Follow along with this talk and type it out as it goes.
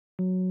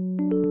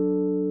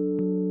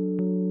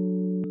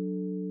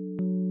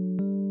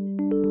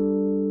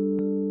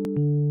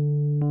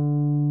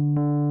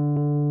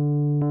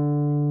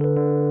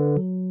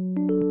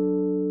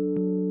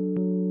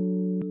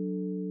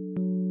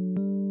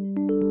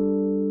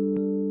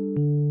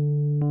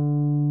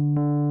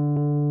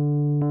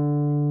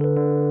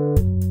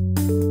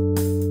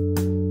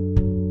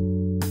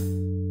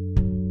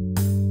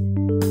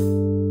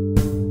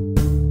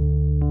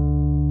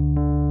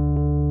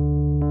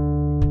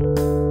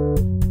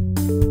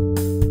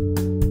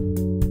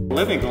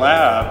living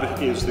lab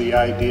is the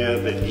idea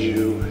that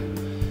you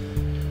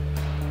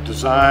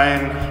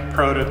design,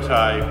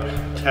 prototype,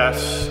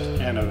 test,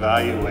 and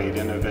evaluate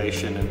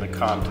innovation in the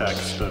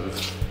context of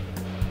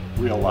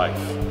real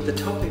life. The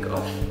topic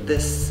of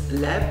this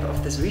lab,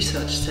 of this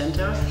research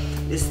center,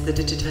 is the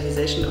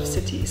digitalization of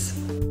cities.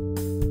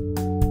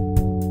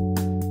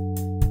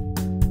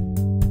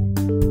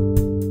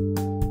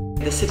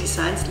 The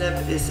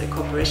CityScienceLab is a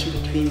cooperation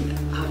between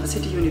Hamburg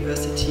City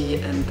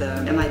University and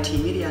the MIT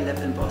Media Lab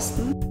in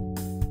Boston.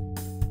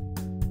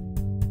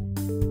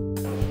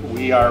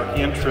 We are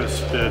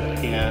interested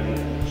in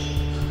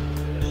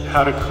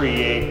how to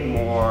create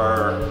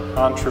more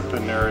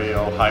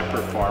entrepreneurial,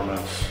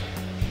 high-performance,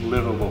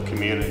 livable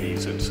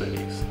communities in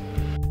cities.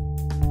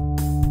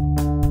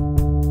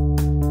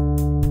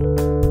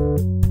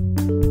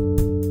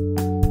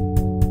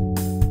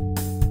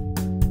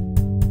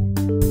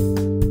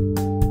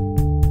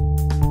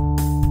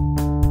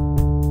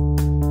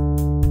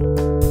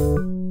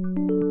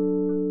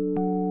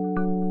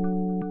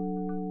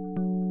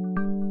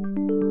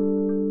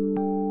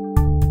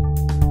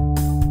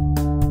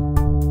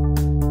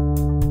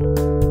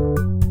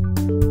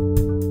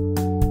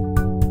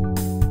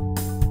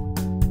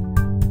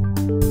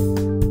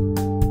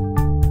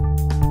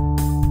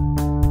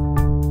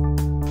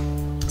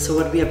 So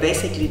what we are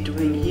basically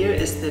doing here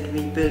is that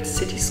we build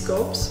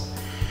cityscopes,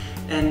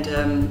 and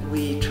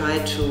we try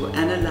to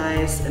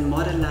analyze and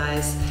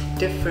modelize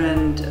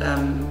different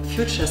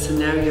future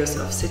scenarios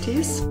of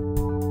cities.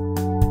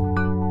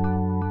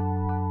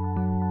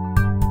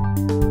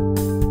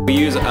 We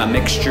use a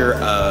mixture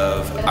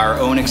of our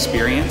own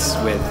experience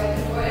with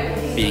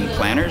being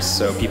planners,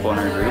 so people in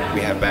our group,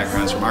 we have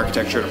backgrounds from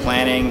architecture to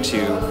planning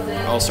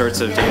to all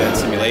sorts of data and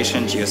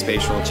simulation,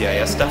 geospatial,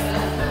 GIS stuff.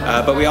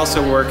 But we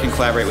also work and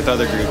collaborate with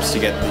other groups to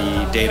get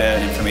the data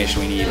and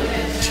information we need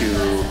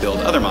to build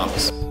other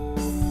models.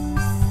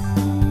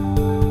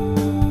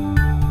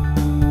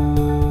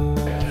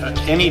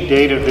 Any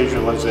data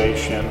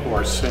visualization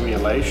or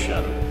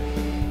simulation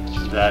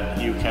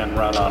that you can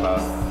run on a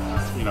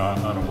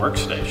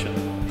workstation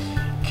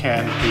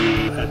can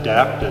be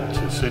adapted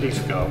to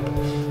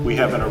CityScope. We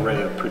have an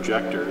array of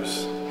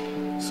projectors,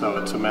 so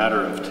it's a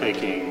matter of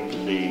taking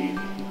the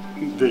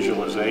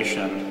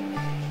visualization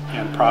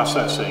and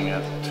processing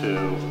it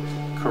to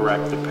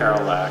correct the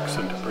parallax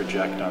and to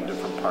project on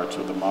different parts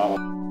of the model.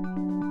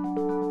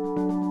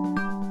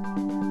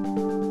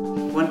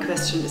 One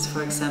question is,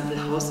 for example,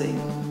 housing.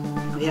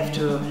 We have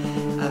to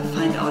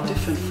find out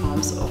different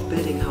forms of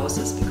building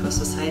houses because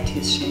society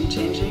is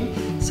changing,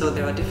 so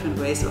there are different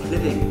ways of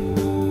living.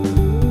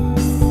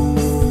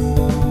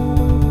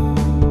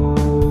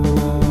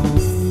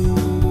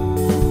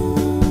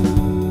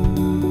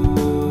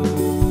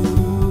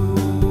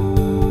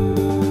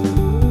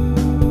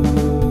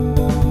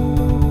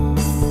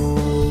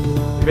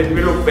 When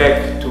we look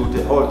back to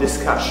the whole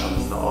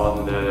discussion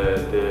on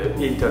the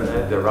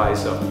internet, the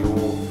rise of new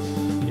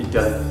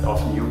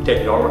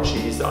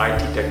technologies,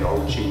 IT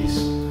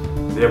technologies,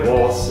 there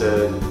was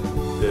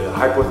the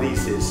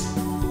hypothesis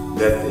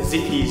that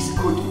cities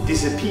could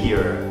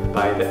disappear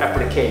by the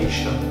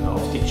application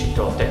of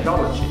digital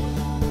technology.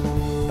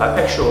 But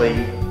actually,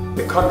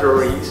 the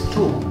contrary is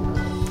true.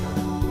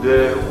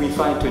 We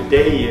find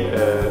today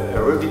a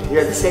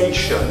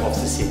revitalization of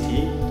the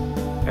city.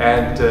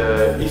 And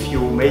if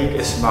you make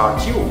a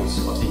smart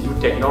use of the new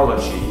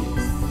technology,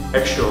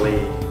 actually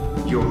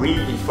you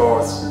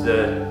reinforce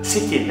the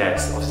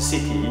cityness of the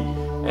city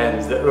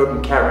and the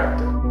urban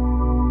character.